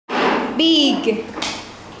Big.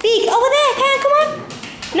 Big. Over there, Khang, come on.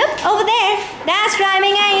 Look, over there. That's right,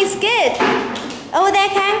 Minh Anh. It's good. Over there,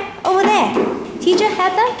 Khang. Over there. Teacher,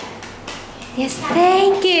 have them? Yes,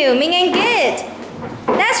 thank you. Minh Anh, good.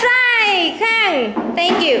 That's right, Khang.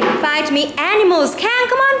 Thank you. Fight me. Animals. Khang,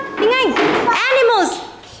 come on. Minh Anh. Animals.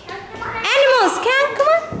 Animals. Khang, come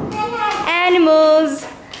on. Animals.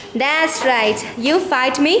 That's right. You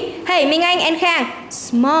fight me. Hey, Minh Anh and Khang.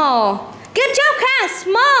 Small. Good job, Khang.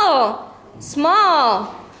 Small.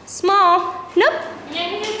 Small. Small. Nope.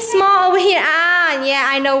 Small over here. Ah, yeah,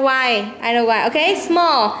 I know why. I know why. Okay,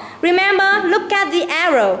 small. Remember, look at the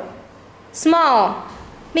arrow. Small.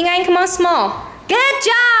 Minh Anh, come on, small. Good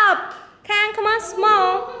job. Khang, come on,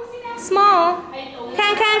 small. Small.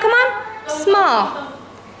 Khang, come on. Small.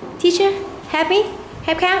 Teacher, happy?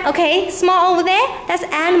 Have Khang? Okay, small over there. That's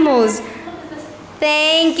animals.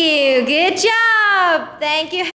 Thank you. Good job. Thank you.